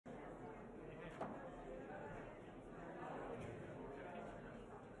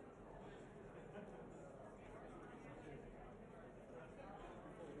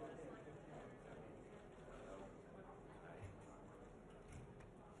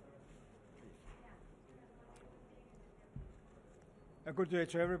A good day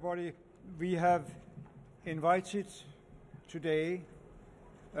to everybody. We have invited today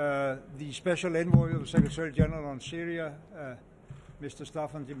the Special Envoy of the Secretary General on Syria, Mr.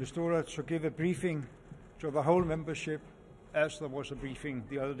 Staffan de Mistura, to give a briefing to the whole membership, as there was a briefing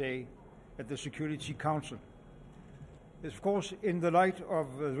the other day at the Security Council. Of course, in the light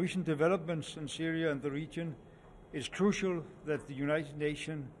of recent developments in Syria and the region, it's crucial that the United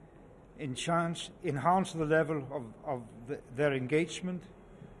Nations enhance the level of their engagement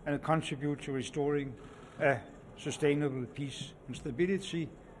and contribute to restoring a sustainable peace and stability.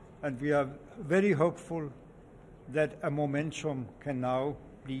 And we are very hopeful that a momentum can now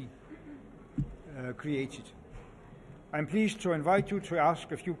be created. I'm pleased to invite you to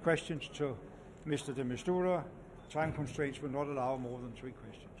ask a few questions to Mr. de Mistura. Time constraints will not allow more than 3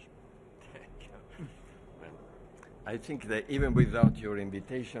 questions. I think that even without your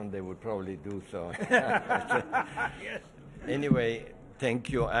invitation, they would probably do so. Yes. Anyway, thank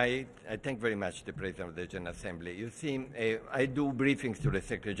you. I thank very much the President of the General Assembly. You see, I do briefings to the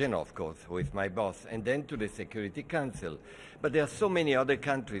Secretary General, of course, who is my boss, and then to the Security Council. But there are so many other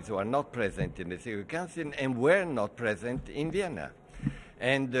countries who are not present in the Security Council and were not present in Vienna.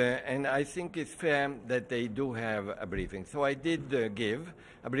 And I think it's fair that they do have a briefing. So I did give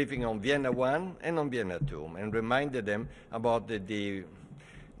a briefing on Vienna 1 and on Vienna 2 and reminded them about the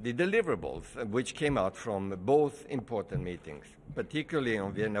deliverables which came out from both important meetings, particularly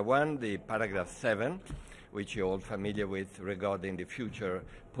on Vienna 1, the paragraph 7, which you're all familiar with, regarding the future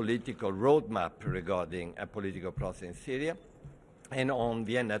political roadmap regarding a political process in Syria. And on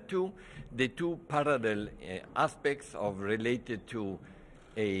Vienna 2, the 2 parallel aspects related to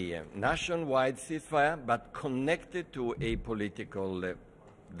a nationwide ceasefire, but connected to a political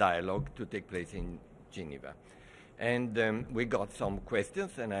dialogue to take place in Geneva. And we got some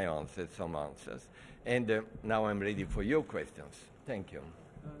questions, and I answered some answers. And now I'm ready for your questions. Thank you.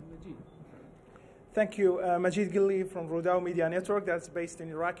 Majid. Thank you. Majid Gilli from Rodao Media Network, that's based in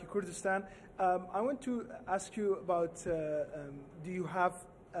Iraqi Kurdistan. I want to ask you about, do you have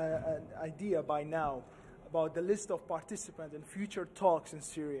an idea by now about the list of participants in future talks in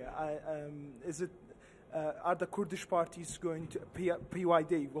Syria? Are the Kurdish parties going to,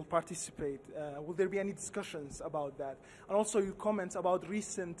 PYD will participate? Will there be any discussions about that? And also your comments about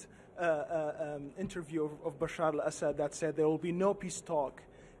recent interview of Bashar al-Assad that said there will be no peace talk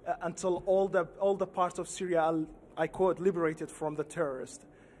until all the parts of Syria are, I quote, liberated from the terrorists.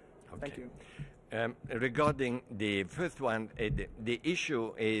 Okay. Thank you. Regarding the first one, the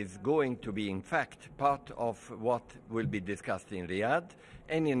issue is going to be, in fact, part of what will be discussed in Riyadh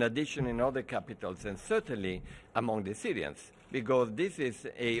and in addition in other capitals, and certainly among the Syrians, because this is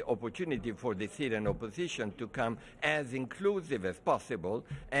an opportunity for the Syrian opposition to come as inclusive as possible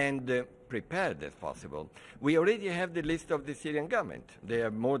and prepared as possible. We already have the list of the Syrian government. There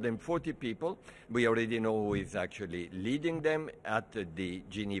are more than 40 people. We already know who is actually leading them at the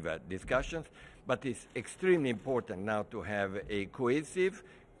Geneva discussions. But it's extremely important now to have a cohesive,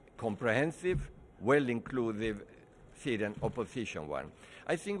 comprehensive, well-inclusive Syrian opposition one.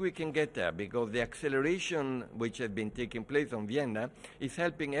 I think we can get there because the acceleration which has been taking place on Vienna is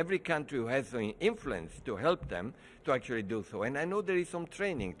helping every country who has an influence to help them to actually do so. And I know there is some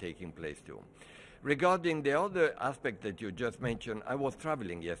training taking place too. Regarding the other aspect that you just mentioned, I was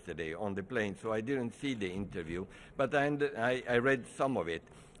traveling yesterday on the plane, so I didn't see the interview, but I read some of it.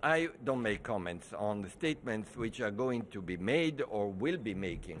 I don't make comments on the statements which are going to be made or will be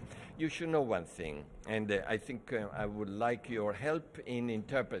making. You should know one thing, and I think I would like your help in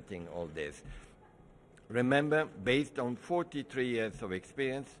interpreting all this. Remember, based on 43 years of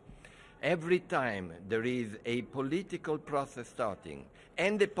experience, every time there is a political process starting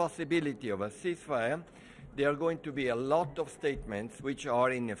and the possibility of a ceasefire, there are going to be a lot of statements which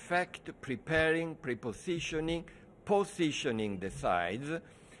are in effect preparing, prepositioning, positioning the sides.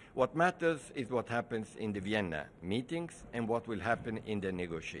 What matters is what happens in the Vienna meetings and what will happen in the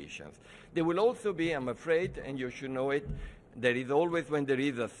negotiations. There will also be, I'm afraid, and you should know it, there is always, when there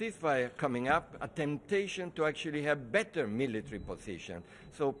is a ceasefire coming up, a temptation to actually have better military position.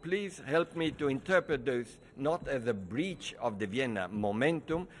 So please help me to interpret those not as a breach of the Vienna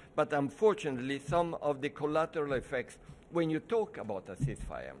momentum, but unfortunately some of the collateral effects when you talk about a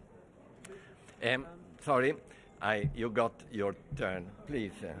ceasefire. Sorry. You got your turn,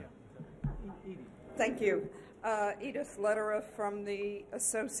 please. Thank you. Edith Lederer from the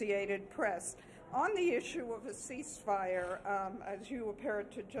Associated Press. On the issue of a ceasefire, as you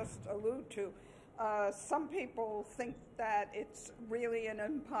appeared to just allude to, some people think that it's really an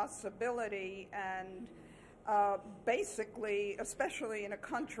impossibility and basically, especially in a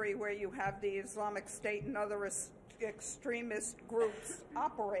country where you have the Islamic State and other extremist groups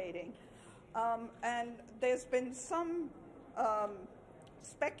operating. And there's been some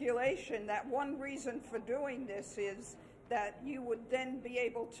speculation that one reason for doing this is that you would then be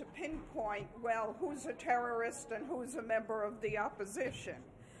able to pinpoint, well, who's a terrorist and who's a member of the opposition.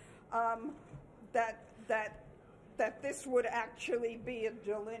 That this would actually be a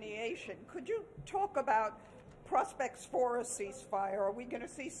delineation. Could you talk about prospects for a ceasefire? Are we going to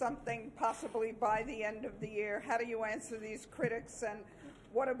see something possibly by the end of the year? How do you answer these critics? And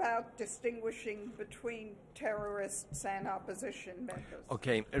what about distinguishing between terrorists and opposition members?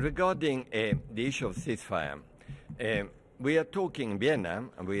 Okay, regarding the issue of ceasefire, we are talking in Vienna,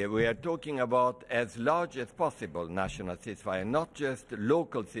 and we are talking about as large as possible national ceasefire, not just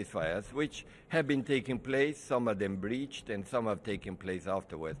local ceasefires, which have been taking place, some of them breached, and some have taken place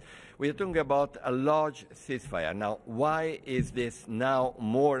afterwards. We are talking about a large ceasefire. Now, why is this now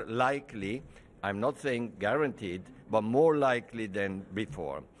more likely? I'm not saying guaranteed, but more likely than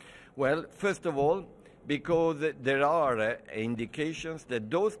before. Well, first of all, because there are indications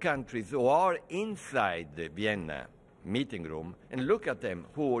that those countries who are inside the Vienna meeting room, and look at them,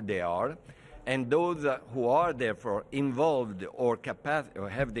 who they are, and those who are therefore involved or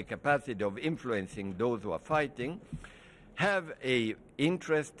have the capacity of influencing those who are fighting, have an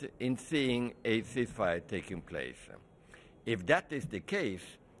interest in seeing a ceasefire taking place. If that is the case,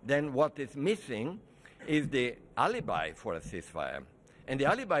 then what is missing is the alibi for a ceasefire. And the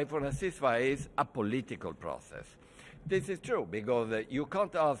alibi for a ceasefire is a political process. This is true because you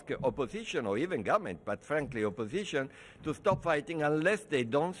can't ask opposition or even government, but frankly opposition, to stop fighting unless they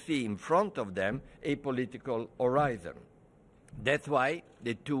don't see in front of them a political horizon. That's why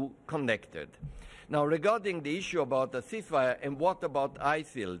the two connected. Now, regarding the issue about the ceasefire and what about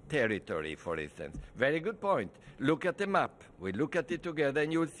ISIL territory, for instance, very good point. Look at the map. We look at it together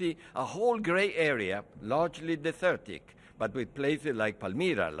and you'll see a whole gray area, largely desertic, but with places like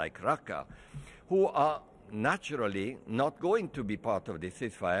Palmyra, like Raqqa, who are naturally not going to be part of the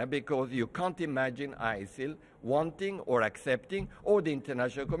ceasefire because you can't imagine ISIL wanting or accepting, or the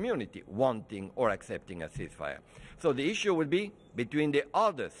international community wanting or accepting a ceasefire. So the issue will be between the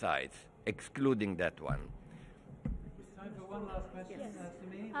other sides, excluding that one. It's time for one last question.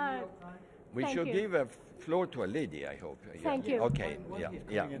 Yes. We Thank should you. give a floor to a lady, I hope. Thank you. Okay,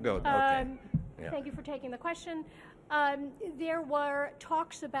 yeah, good, okay. Yeah. Thank you for taking the question. There were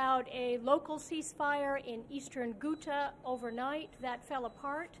talks about a local ceasefire in eastern Ghouta overnight that fell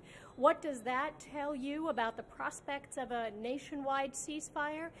apart. What does that tell you about the prospects of a nationwide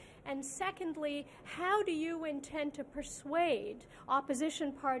ceasefire? And secondly, how do you intend to persuade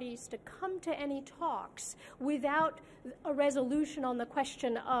opposition parties to come to any talks without a resolution on the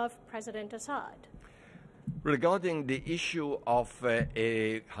question of President Assad? Regarding the issue of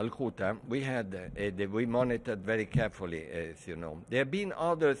Al-Ghouta, we monitored very carefully, as you know. There have been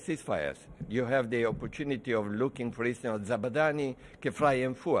other ceasefires. You have the opportunity of looking, for instance, at Zabadani, Kefraya,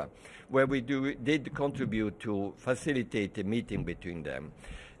 and Fua, where we did contribute to facilitate a meeting between them.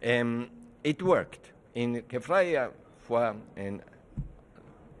 It worked. In Kefraya, Fua, and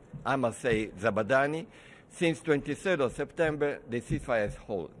I must say Zabadani, since 23rd of September, the ceasefires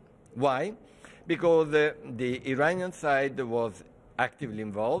hold. Why? Because the Iranian side was actively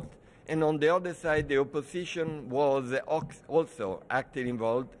involved, and on the other side, the opposition was also actively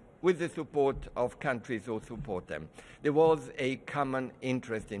involved with the support of countries who support them. There was a common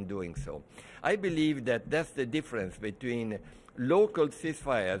interest in doing so. I believe that that's the difference between local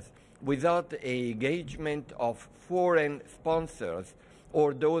ceasefires without an engagement of foreign sponsors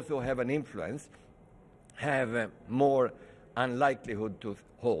or those who have an influence have more unlikelihood to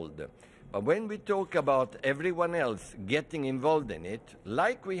hold. But when we talk about everyone else getting involved in it,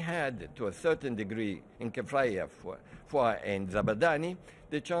 like we had to a certain degree in Kefraya and Zabadani,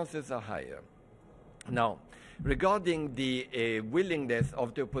 the chances are higher. Now, regarding the willingness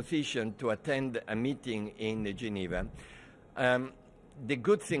of the opposition to attend a meeting in Geneva, the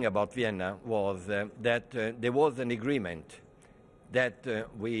good thing about Vienna was that there was an agreement that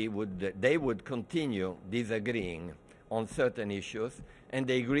they would continue disagreeing on certain issues, and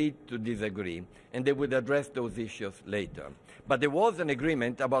they agreed to disagree, and they would address those issues later. But there was an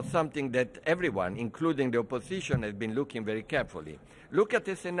agreement about something that everyone, including the opposition, has been looking very carefully. Look at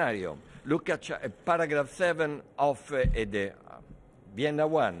the scenario. Look at paragraph 7 of the Vienna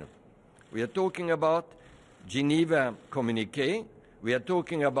 1. We are talking about Geneva communique. We are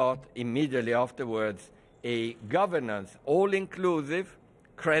talking about, immediately afterwards, a governance, all-inclusive,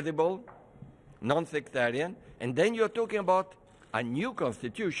 credible, non-sectarian, and then you're talking about a new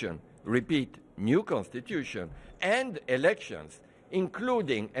constitution, repeat, new constitution and elections,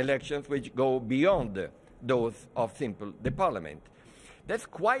 including elections which go beyond those of simple the parliament. That's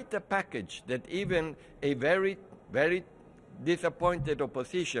quite a package that even a very, very disappointed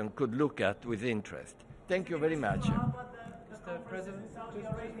opposition could look at with interest. Thank you very much. Mr. President, just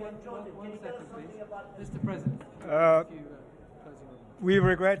one second, please. Mr. President, we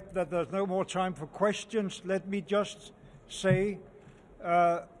regret that there's no more time for questions. Let me just say,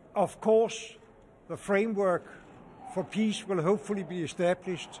 of course, the framework for peace will hopefully be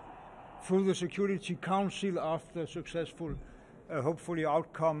established through the Security Council after a successful, hopefully,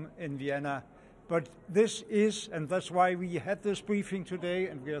 outcome in Vienna. But this is, and that's why we had this briefing today,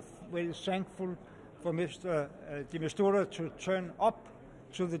 and we are very thankful for Mr. de Mistura to turn up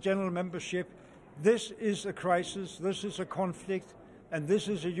to the general membership. This is a crisis, this is a conflict, and this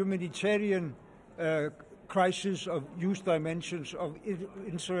is a humanitarian crisis of huge dimensions of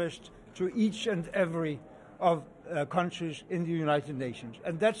interest to each and every of countries in the United Nations.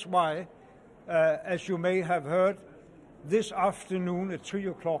 And that's why, as you may have heard, this afternoon at 3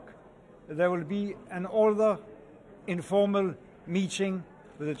 o'clock, there will be an other informal meeting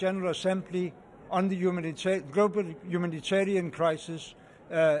with the General Assembly on the global humanitarian crisis,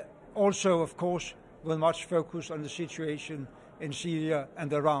 also, of course, with much focus on the situation in Syria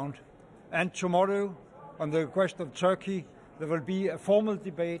and around. And tomorrow, on the request of Turkey, there will be a formal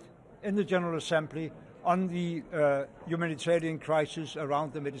debate in the General Assembly on the humanitarian crisis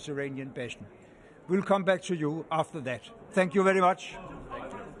around the Mediterranean basin. We'll come back to you after that. Thank you very much.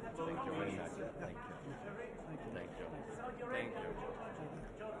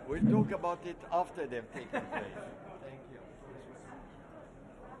 We'll talk about it after they've taken place.